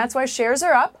margins. And that's why shares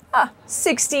are up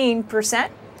 16%.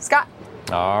 Scott?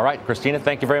 All right, Christina,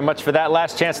 thank you very much for that.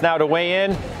 Last chance now to weigh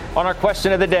in on our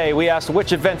question of the day. We asked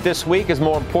which event this week is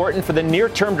more important for the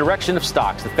near-term direction of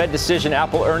stocks, the Fed decision,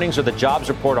 Apple earnings, or the jobs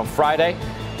report on Friday.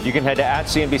 You can head to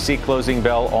 @CNBC Closing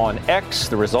Bell on X.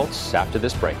 The results after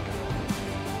this break.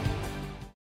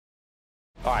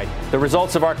 All right, the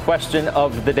results of our question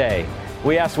of the day.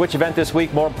 We asked which event this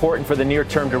week more important for the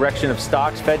near-term direction of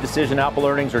stocks, Fed decision, Apple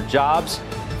earnings, or jobs.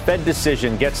 Fed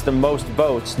decision gets the most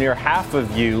votes. Near half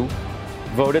of you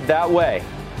voted that way.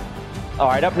 All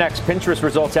right, up next, Pinterest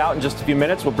results out in just a few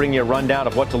minutes. We'll bring you a rundown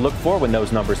of what to look for when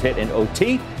those numbers hit in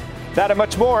OT. That and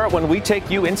much more when we take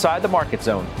you inside the market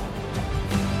zone.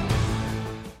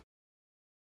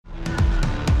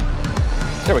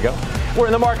 There we go. We're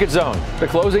in the market zone, the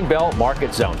Closing Bell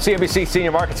market zone. CNBC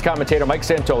senior markets commentator Mike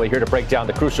Santoli here to break down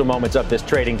the crucial moments of this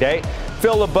trading day.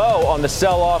 Phil LeBeau on the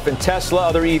sell-off in Tesla,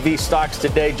 other EV stocks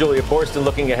today. Julia Borston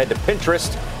looking ahead to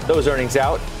Pinterest. Those earnings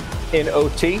out in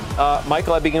OT.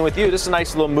 Michael, I begin with you. This is a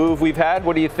nice little move we've had.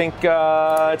 What do you think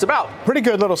it's about? Pretty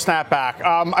good little snapback.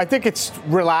 I think it's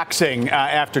relaxing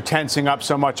after tensing up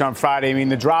so much on Friday. I mean,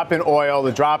 the drop in oil,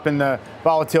 the drop in the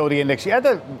volatility index. You had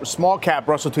the small cap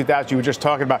Russell 2000 you were just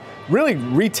talking about, really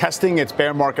retesting its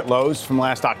bear market lows from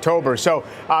last October. So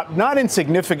not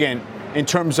insignificant in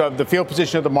terms of the field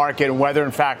position of the market and whether,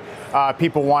 in fact,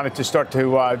 people wanted to start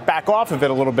to back off of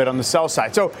it a little bit on the sell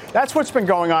side. So that's what's been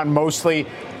going on mostly.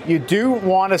 You do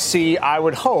want to see, I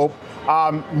would hope,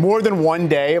 more than one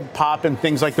day of pop in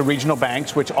things like the regional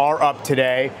banks, which are up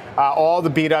today. All the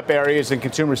beat-up areas and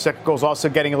consumer cyclicals also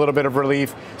getting a little bit of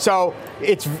relief. So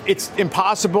it's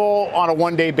impossible on a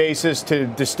one-day basis to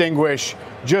distinguish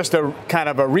just a kind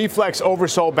of a reflex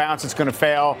oversold bounce that's going to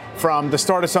fail from the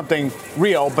start of something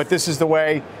real. But this is the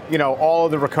way, all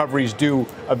of the recoveries do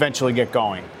eventually get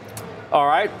going. All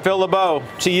right, Phil LeBeau,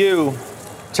 to you.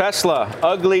 Tesla,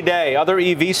 ugly day. Other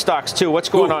EV stocks, too. What's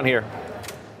going on here?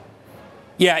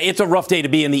 Yeah, it's a rough day to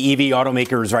be in the EV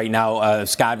automakers right now,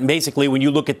 Scott. Basically, when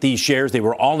you look at these shares, they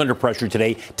were all under pressure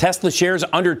today. Tesla shares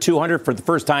under 200 for the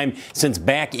first time since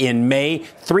back in May.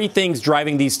 Three things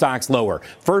driving these stocks lower.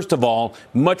 First of all,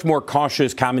 much more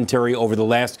cautious commentary over the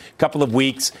last couple of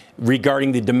weeks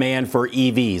regarding the demand for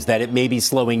EVs, that it may be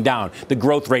slowing down. The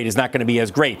growth rate is not going to be as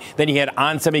great. Then you had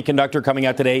On Semiconductor coming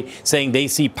out today saying they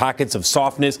see pockets of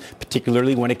softness,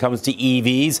 particularly when it comes to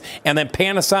EVs. And then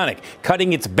Panasonic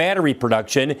cutting its battery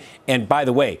production. And by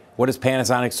the way, what does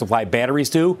Panasonic supply batteries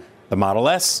to? The Model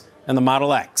S and the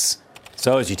Model X.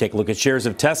 So as you take a look at shares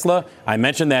of Tesla, I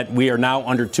mentioned that we are now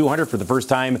under 200 for the first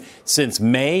time since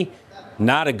May.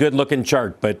 Not a good looking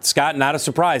chart, but Scott, not a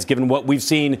surprise given what we've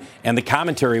seen and the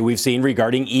commentary we've seen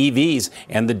regarding EVs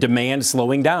and the demand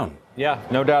slowing down. Yeah,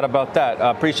 no doubt about that.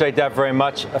 Appreciate that very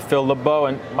much, Phil LeBeau.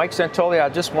 And Mike Santoli, I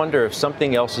just wonder if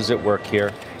something else is at work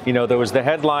here. There was the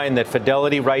headline that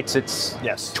Fidelity writes its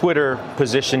Twitter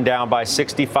position down by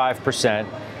 65%.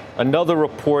 Another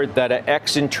report that an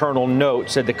ex-internal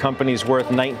note said the company's worth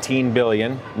 $19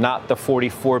 billion, not the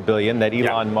 $44 billion that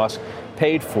Elon Musk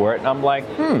paid for it. And I'm like,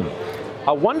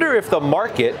 I wonder if the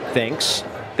market thinks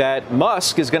that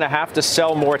Musk is going to have to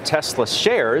sell more Tesla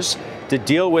shares to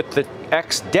deal with the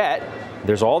debt.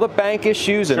 There's all the bank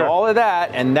issues and all of that,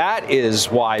 and that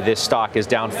is why this stock is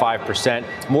down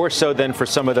 5%, more so than for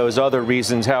some of those other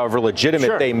reasons, however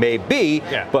legitimate they may be.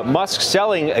 But Musk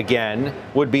selling again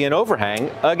would be an overhang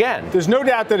again. There's no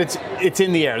doubt that it's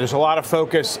in the air. There's a lot of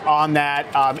focus on that.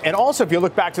 And also, if you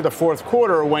look back to the fourth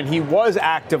quarter when he was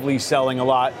actively selling a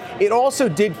lot, it also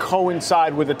did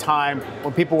coincide with a time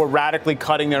when people were radically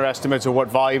cutting their estimates of what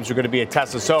volumes were going to be at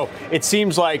Tesla. So it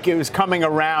seems like it was coming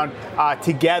around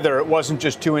together. It wasn't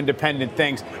just two independent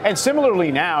things. And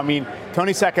similarly now, I mean,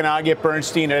 Tony Sacconaghi at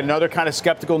Bernstein had another kind of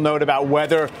skeptical note about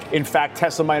whether, in fact,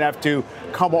 Tesla might have to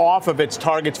come off of its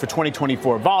targets for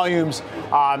 2024 volumes.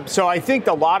 So I think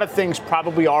a lot of things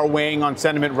probably are weighing on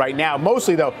sentiment right now.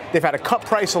 Mostly, though, they've had to cut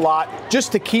price a lot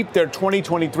just to keep their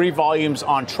 2023 volumes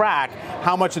on track.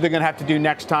 How much are they going to have to do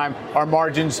next time? Are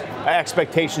margins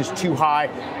expectations too high?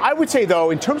 I would say,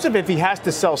 though, in terms of if he has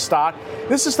to sell stock,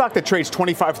 this is a stock that trades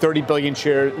 25, 30 billion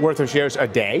worth of shares a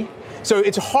day. So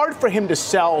it's hard for him to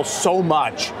sell so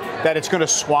much that it's going to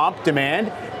swamp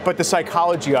demand. But the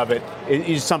psychology of it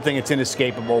is something that's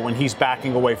inescapable when he's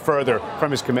backing away further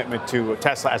from his commitment to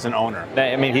Tesla as an owner.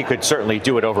 I mean, he could certainly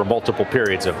do it over multiple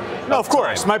periods of No, of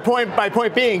course. My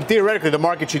point being, theoretically, the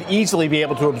market should easily be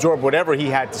able to absorb whatever he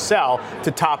had to sell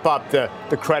to top up the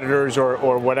creditors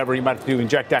or whatever he might have to do,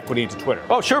 inject equity into Twitter.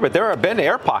 Oh, sure, but there have been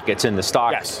air pockets in the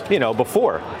stock,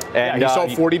 before. And he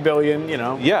sold $40 billion,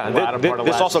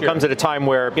 this also comes at a time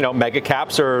where, mega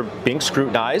caps are being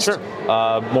scrutinized,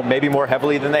 maybe more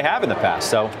heavily than they have in the past.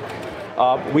 So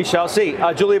We shall see.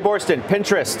 Julia Borston,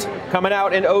 Pinterest coming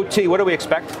out in OT. What do we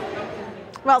expect?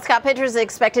 Well, Scott, Pinterest is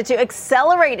expected to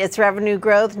accelerate its revenue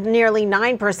growth nearly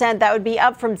 9%. That would be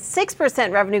up from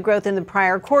 6% revenue growth in the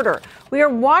prior quarter. We are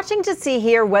watching to see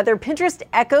here whether Pinterest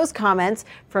echoes comments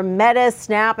from Meta,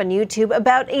 Snap, and YouTube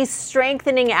about a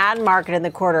strengthening ad market in the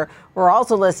quarter. We're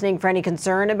also listening for any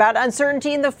concern about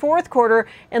uncertainty in the fourth quarter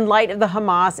in light of the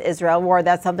Hamas-Israel war.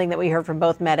 That's something that we heard from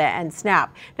both Meta and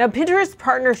Snap. Now, Pinterest's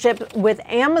partnership with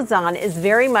Amazon is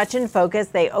very much in focus.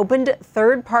 They opened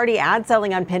third-party ad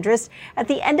selling on Pinterest at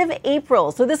the end of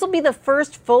April. So this will be the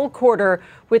first full quarter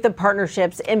with the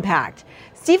partnership's impact.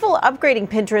 Stifel upgrading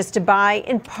Pinterest to buy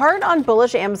in part on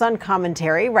bullish Amazon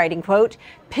commentary, writing, quote,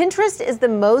 Pinterest is the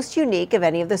most unique of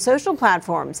any of the social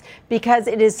platforms because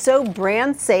it is so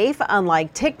brand safe,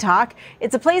 unlike TikTok.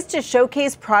 It's a place to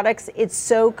showcase products. It's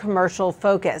so commercial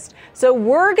focused. So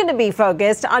we're going to be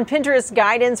focused on Pinterest's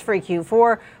guidance for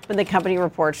Q4 when the company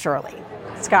reports shortly.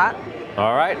 Scott?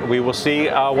 All right. We will see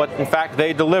what, in fact,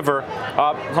 they deliver.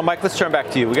 Mike, let's turn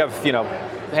back to you. We have,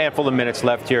 a handful of minutes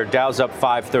left here. Dow's up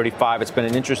 535. It's been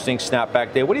an interesting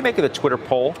snapback day. What do you make of the Twitter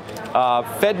poll?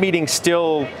 Fed meeting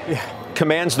still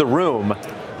commands the room,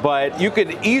 but you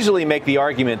could easily make the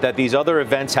argument that these other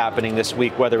events happening this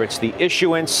week, whether it's the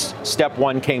issuance, step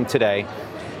one came today,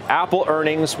 Apple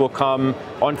earnings will come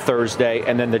on Thursday,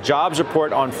 and then the jobs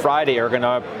report on Friday are going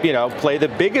to, play the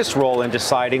biggest role in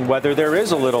deciding whether there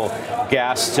is a little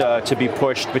gas to be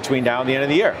pushed between now and the end of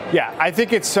the year. Yeah, I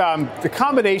think it's the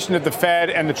combination of the Fed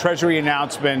and the Treasury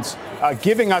announcements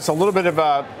giving us a little bit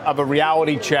of a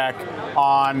reality check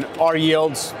on our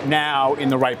yields now in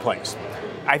the right place.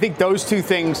 I think those two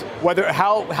things, whether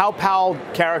how Powell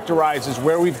characterizes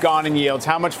where we've gone in yields,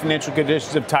 how much financial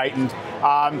conditions have tightened,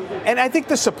 and I think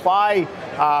the supply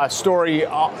story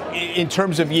in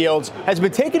terms of yields has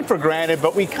been taken for granted,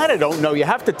 but we kind of don't know. You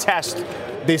have to test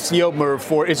this yield move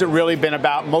for, is it really been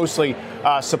about mostly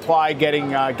supply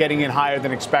getting in higher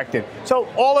than expected? So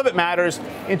all of it matters.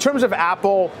 In terms of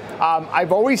Apple,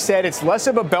 I've always said it's less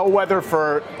of a bellwether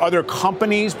for other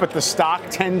companies, but the stock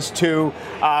tends to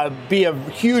be a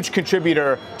huge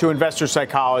contributor to investor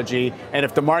psychology. And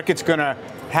if the market's going to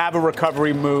have a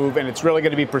recovery move and it's really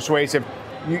going to be persuasive,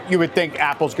 you would think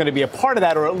Apple's going to be a part of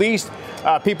that, or at least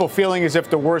people feeling as if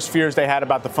the worst fears they had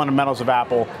about the fundamentals of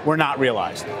Apple were not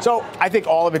realized. So I think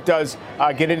all of it does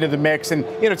get into the mix. And,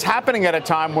 it's happening at a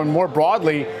time when more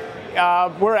broadly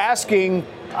we're asking,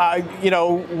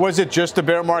 was it just a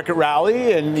bear market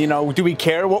rally? And, do we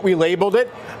care what we labeled it?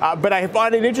 But I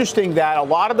find it interesting that a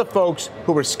lot of the folks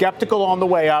who were skeptical on the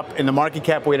way up in the market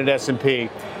cap weighted S&P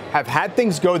have had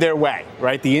things go their way,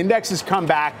 right? The index has come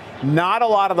back. Not a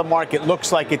lot of the market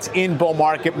looks like it's in bull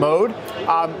market mode.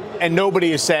 And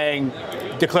nobody is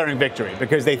declaring victory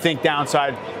because they think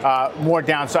more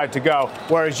downside to go.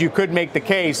 Whereas you could make the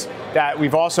case that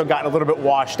we've also gotten a little bit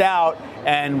washed out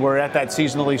and we're at that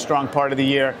seasonally strong part of the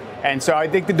year. And so I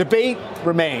think the debate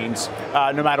remains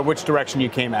no matter which direction you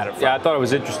came at it from. Yeah, I thought it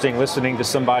was interesting listening to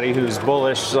somebody who's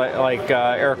bullish like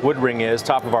Eric Woodring is,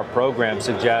 top of our program,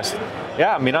 suggest,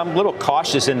 I'm a little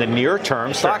cautious in the near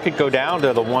term. Stock could go down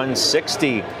to the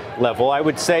 160 level. I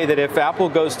would say that if Apple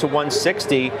goes to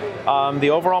 160, the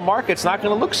overall market's not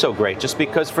going to look so great just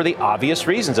because for the obvious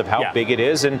reasons of how big it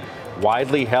is and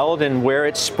widely held and where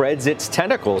it spreads its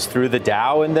tentacles through the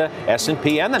Dow and the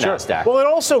S&P and the NASDAQ. Well, it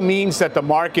also means that the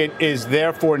market is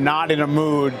therefore not in a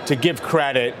mood to give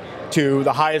credit to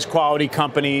the highest quality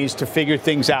companies to figure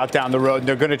things out down the road. And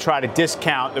they're going to try to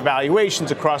discount the valuations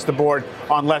across the board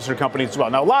on lesser companies as well.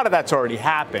 Now, a lot of that's already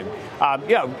happened.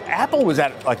 Apple was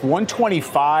at like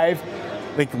 125,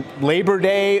 Labor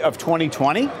Day of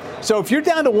 2020. So if you're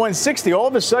down to 160, all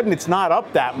of a sudden it's not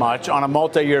up that much on a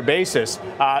multi-year basis.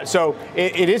 So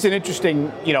it is an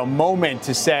interesting, moment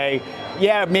to say,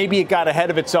 maybe it got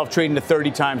ahead of itself trading to 30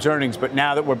 times earnings, but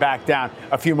now that we're back down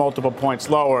a few multiple points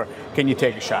lower, can you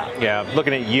take a shot? Yeah,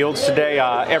 looking at yields today,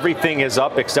 everything is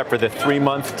up except for the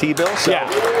 3-month T-bill. So,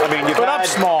 you've but had up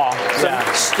small.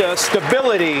 Some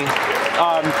stability.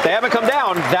 They haven't come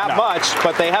down that much,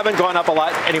 but they haven't gone up a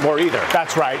lot anymore either.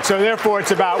 That's right. So therefore,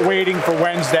 it's about waiting for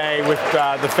Wednesday with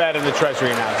the Fed and the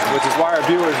Treasury announcement. Which is why our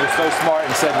viewers are so smart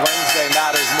and said Wednesday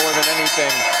matters more than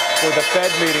anything for the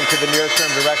Fed meeting to the near-term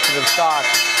direction of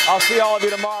stocks. I'll see all of you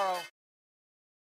tomorrow.